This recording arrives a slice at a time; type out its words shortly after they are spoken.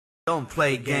Don't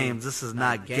play games, this is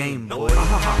not Game Boy.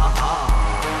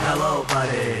 Hello,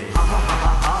 buddy.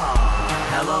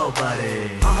 Hello, buddy.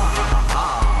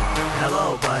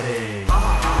 Hello, buddy.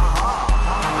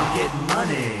 I'm getting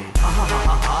money.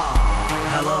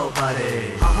 Hello,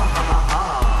 buddy.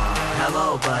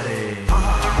 Hello, buddy.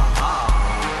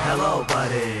 Hello,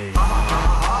 buddy.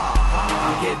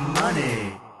 I'm getting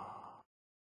money.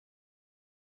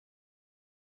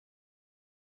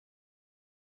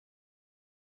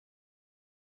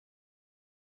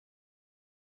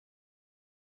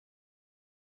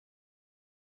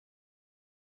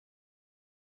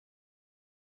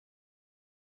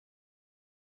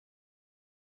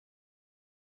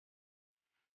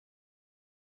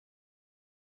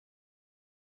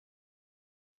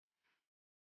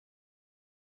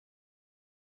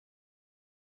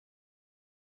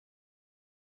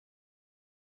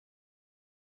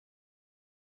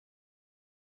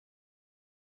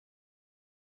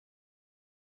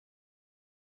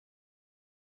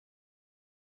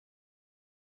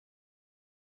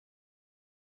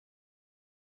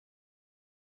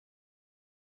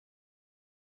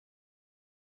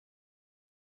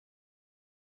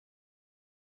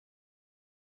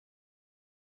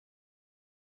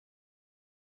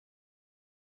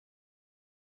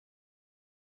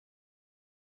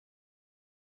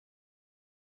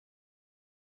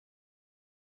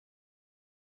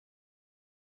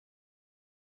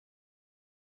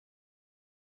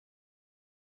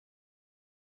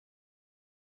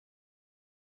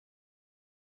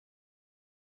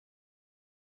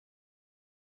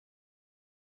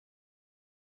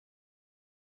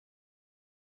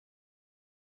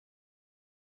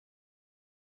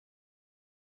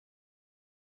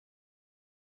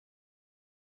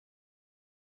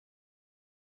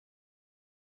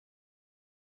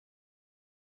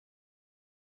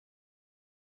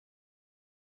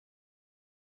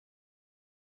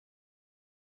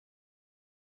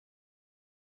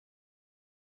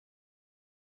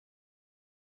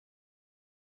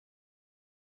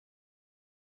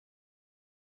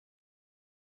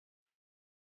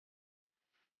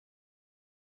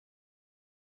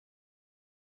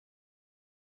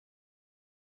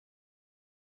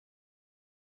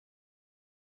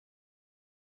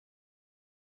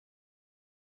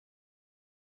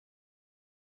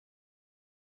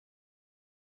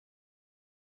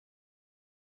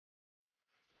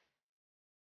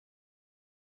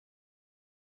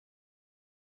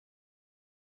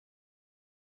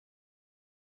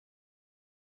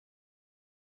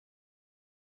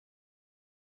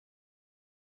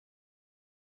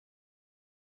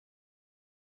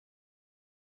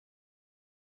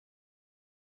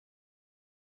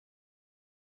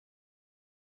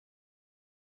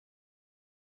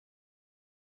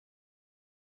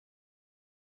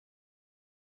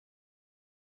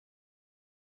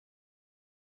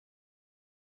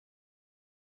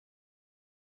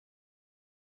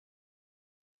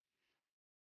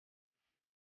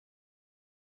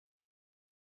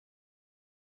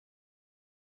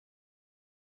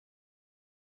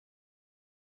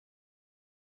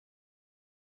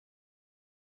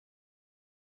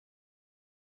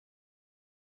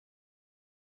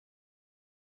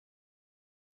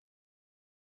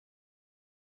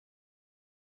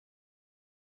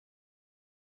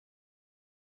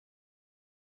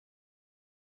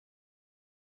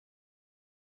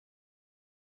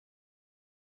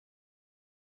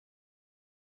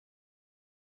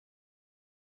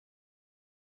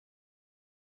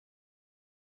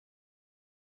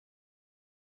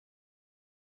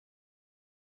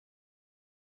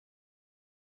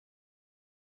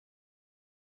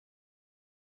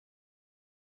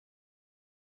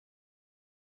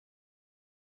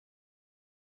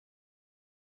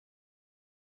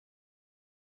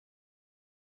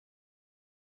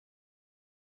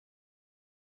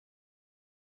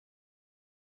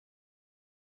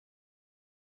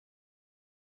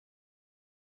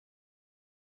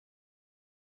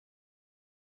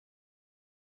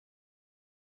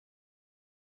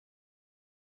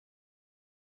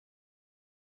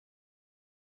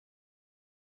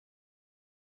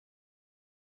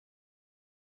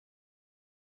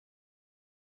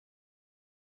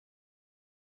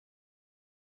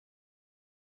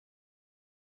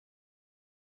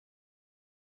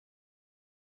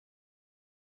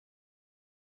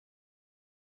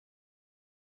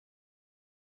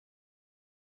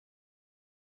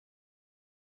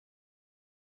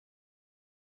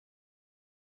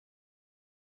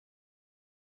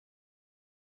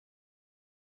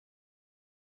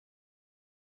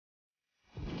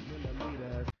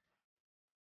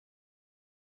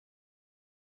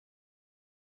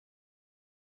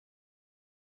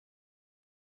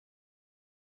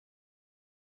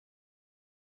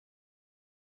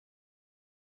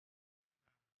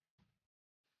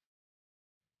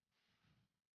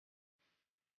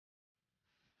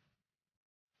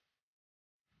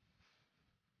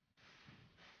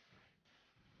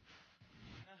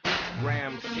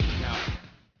 Ram C now.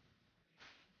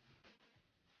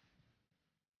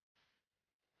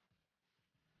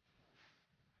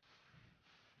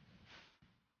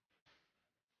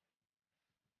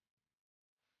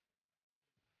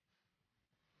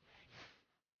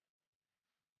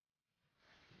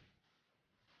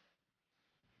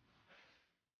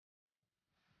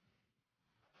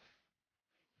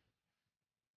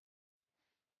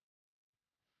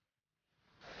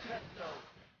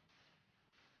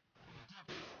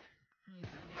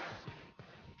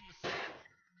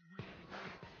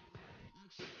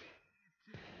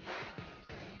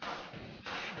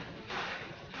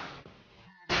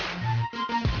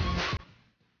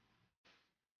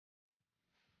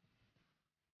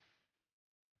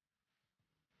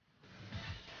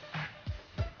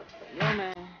 Yo,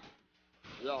 man.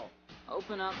 Yo.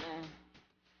 Open up, man.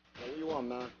 Yo, what you want,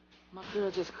 man? My girl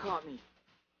just caught me.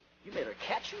 You made her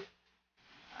catch you?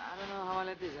 I don't know how I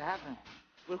let this happen.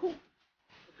 With who?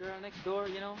 The girl next door,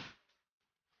 you know?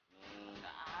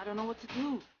 I don't know what to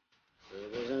do. So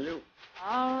it wasn't you.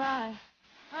 Alright.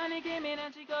 Honey came in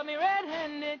and she caught me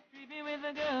red-handed, creepy with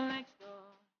the girl next door.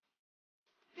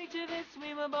 Picture this,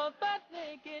 we were both butt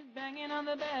naked, banging on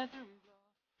the bathroom floor.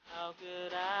 How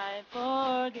could I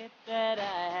forget that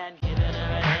I had given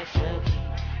her an extra key?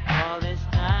 All this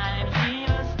time she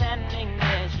was standing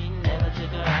there, she never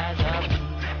took her eyes off me.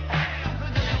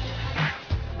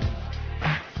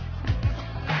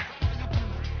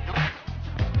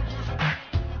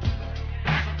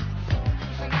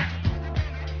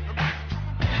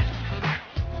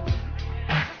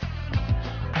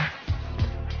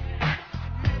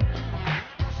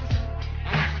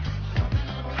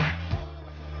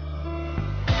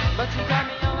 But she got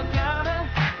me on the counter.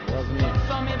 Wasn't me.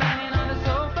 Saw me banging on the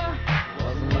sofa.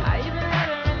 Wasn't me. I even had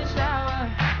her in the shower.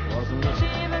 Wasn't me. She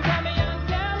even caught me on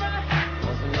camera.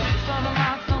 Wasn't me. Saw the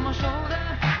marks on my shoulder.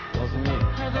 Wasn't me.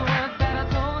 Heard the words that I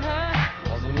told her.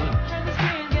 Wasn't me. Heard the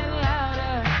screams getting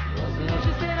louder. Wasn't me.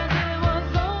 She stayed until it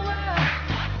was over.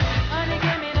 Honey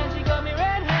came in and she got me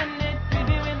red-handed,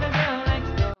 creepy with the girl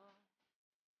next door.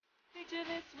 Picture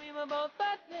this, we were both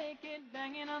butt naked,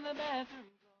 banging on the bathroom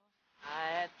floor.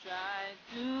 I had tried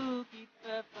to keep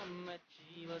her from what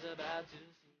she was about to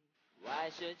see. Why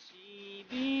should she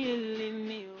believe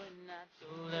me when I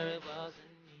told her it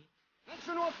wasn't me? Next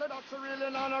you know, said that's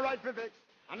really not a right for vex.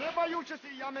 I never used to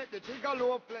see you make the jigger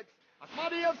low flex. As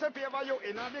somebody else in favor you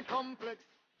in the complex.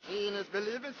 Seeing is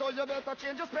believing, so you better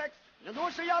change your specs. You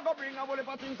know she a go bring a whole heap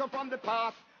of things up from the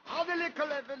past. All the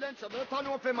little evidence you better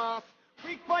know for mass.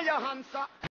 Quick for your answer.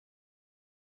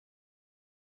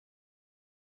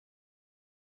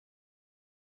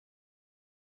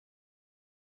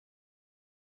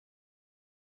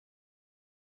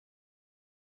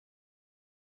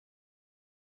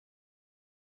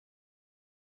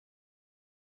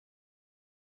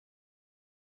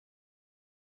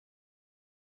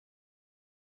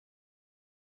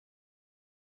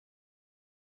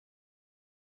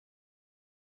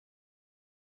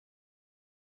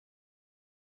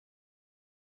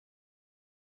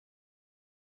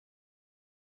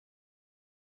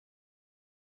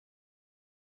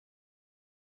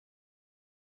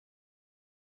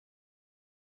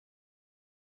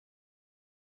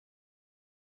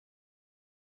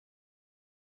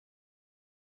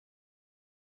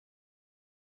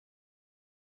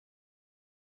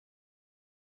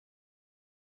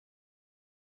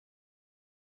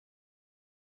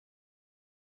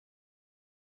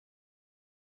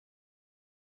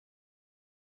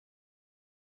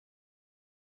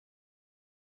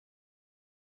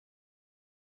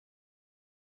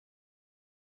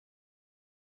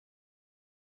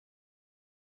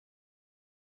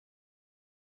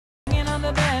 Banging on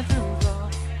the bathroom floor.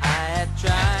 I had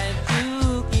tried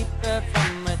to keep her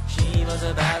from what she was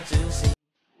about to see.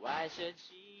 Why should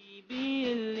she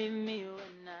believe me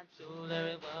when I told her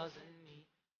it wasn't me?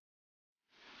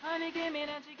 Honey came in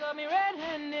and she caught me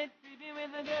red-handed, creepy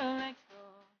with the girl next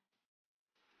door.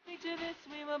 Picture this,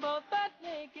 we were both butt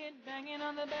naked, banging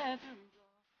on the bathroom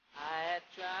floor. I had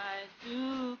tried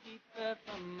to keep her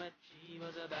from what she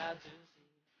was about to see.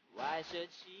 Why should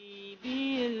she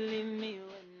believe me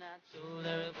when